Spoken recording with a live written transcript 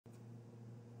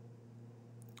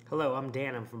Hello, I'm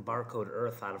Dan. I'm from Barcode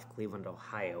Earth out of Cleveland,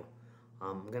 Ohio.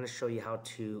 I'm going to show you how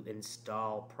to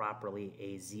install properly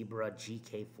a Zebra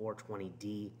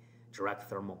GK420d direct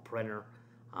thermal printer.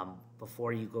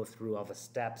 Before you go through all the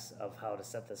steps of how to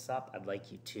set this up, I'd like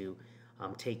you to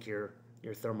take your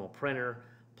thermal printer,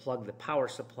 plug the power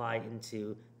supply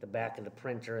into the back of the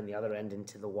printer and the other end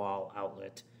into the wall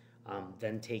outlet.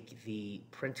 Then take the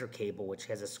printer cable, which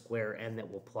has a square end that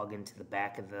will plug into the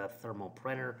back of the thermal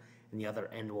printer, and the other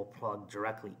end will plug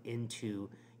directly into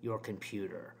your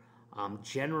computer.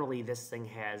 Generally, this thing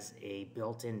has a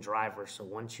built-in driver, so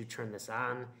once you turn this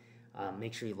on,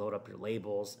 make sure you load up your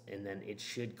labels, and then it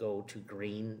should go to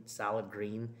green, solid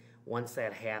green. Once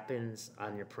that happens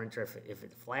on your printer, if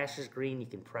it flashes green, you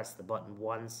can press the button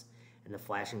once, and the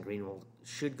flashing green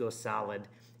should go solid.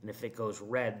 And if it goes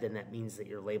red, then that means that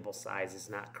your label size is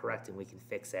not correct, and we can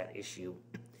fix that issue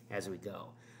as we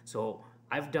go. So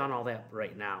I've done all that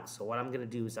right now. So what I'm going to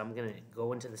do is I'm going to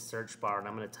go into the search bar and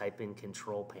I'm going to type in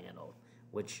control panel,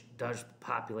 which does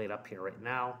populate up here right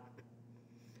now.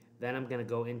 Then I'm going to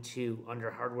go into under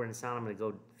hardware and sound. I'm going to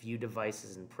go view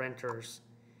devices and printers.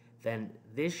 Then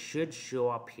this should show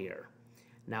up here.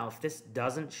 Now if this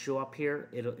doesn't show up here,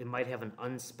 it might have an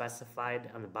unspecified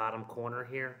on the bottom corner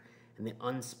here, and the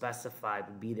unspecified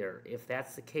would be there. If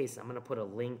that's the case, I'm going to put a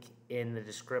link in the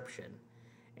description,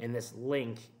 and this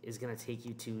link is going to take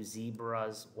you to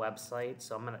Zebra's website.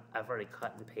 So I've already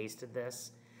cut and pasted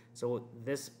this. So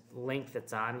this link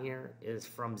that's on here is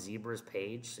from Zebra's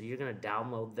page. So you're going to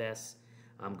download this,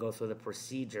 go through the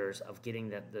procedures of getting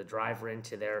the driver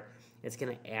into there. It's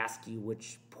going to ask you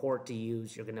which port to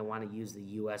use. You're going to want to use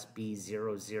the USB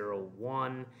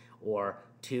 001 or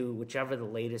 2, whichever the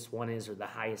latest one is or the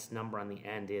highest number on the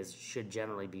end is, should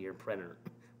generally be your printer,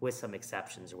 with some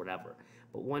exceptions or whatever.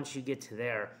 But once you get to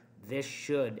there, this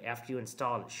should, after you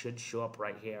install it, it should show up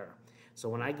right here. So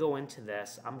when I go into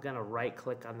this, I'm going to right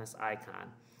click on this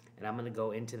icon, and I'm going to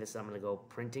go into this, I'm going to go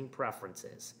printing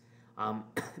preferences.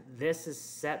 This is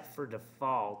set for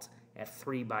default at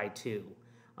 3x2.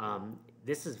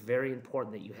 This is very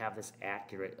important that you have this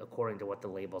accurate according to what the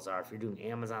labels are. If you're doing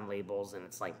Amazon labels and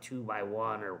it's like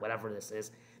 2x1 or whatever this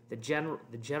is, the general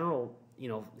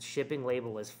shipping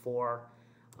label is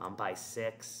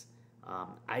 4x6.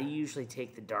 I usually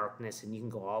take the darkness, and you can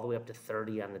go all the way up to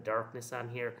 30 on the darkness on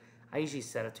here. I usually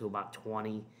set it to about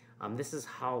 20. This is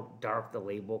how dark the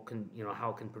label can, how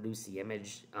it can produce the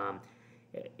image.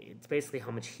 It's basically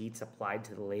how much heat's applied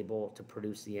to the label to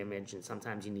produce the image, and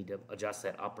sometimes you need to adjust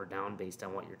that up or down based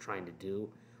on what you're trying to do.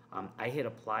 I hit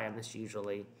apply on this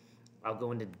usually. I'll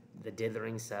go into the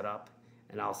dithering setup,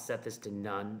 and I'll set this to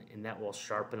none, and that will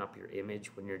sharpen up your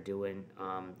image when you're doing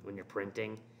when you're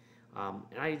printing.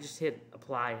 And I just hit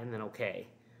apply and then OK.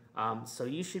 So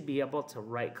you should be able to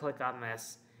right click on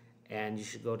this, and you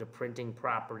should go to printing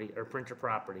property or printer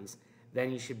properties. Then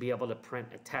you should be able to print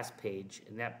a test page,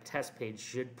 and that test page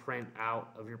should print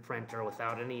out of your printer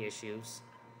without any issues.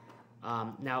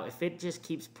 Now if it just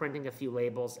keeps printing a few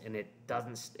labels and it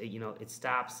doesn't, it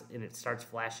stops and it starts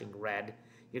flashing red,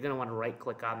 you're going to want to right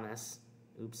click on this.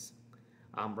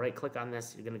 Right click on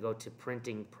this, you're going to go to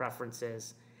printing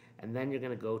preferences, and then you're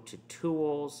going to go to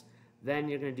tools. Then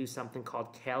you're going to do something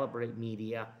called calibrate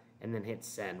media, and then hit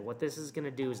send. What this is going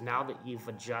to do is, now that you've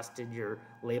adjusted your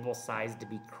label size to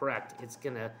be correct, it's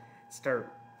going to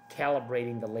start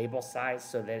calibrating the label size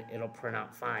so that it'll print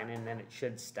out fine, and then it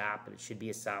should stop and it should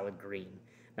be a solid green.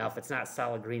 Now if it's not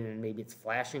solid green and maybe it's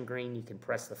flashing green, you can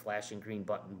press the flashing green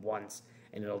button once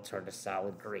and it'll turn to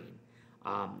solid green.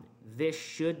 This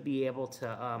should be able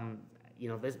to,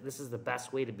 this is the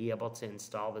best way to be able to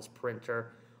install this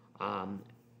printer.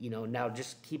 Now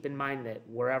just keep in mind that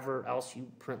wherever else you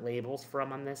print labels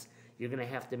from on this, you're going to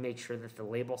have to make sure that the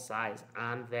label size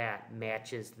on that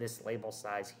matches this label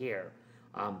size here.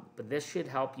 But this should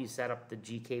help you set up the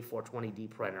GK420d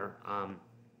printer.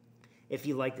 If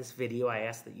you like this video, I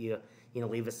ask that you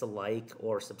leave us a like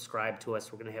or subscribe to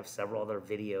us. We're going to have several other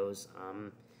videos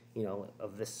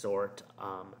of this sort.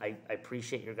 I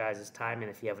appreciate your guys' time,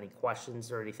 and if you have any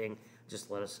questions or anything,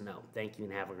 just let us know. Thank you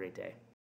and have a great day.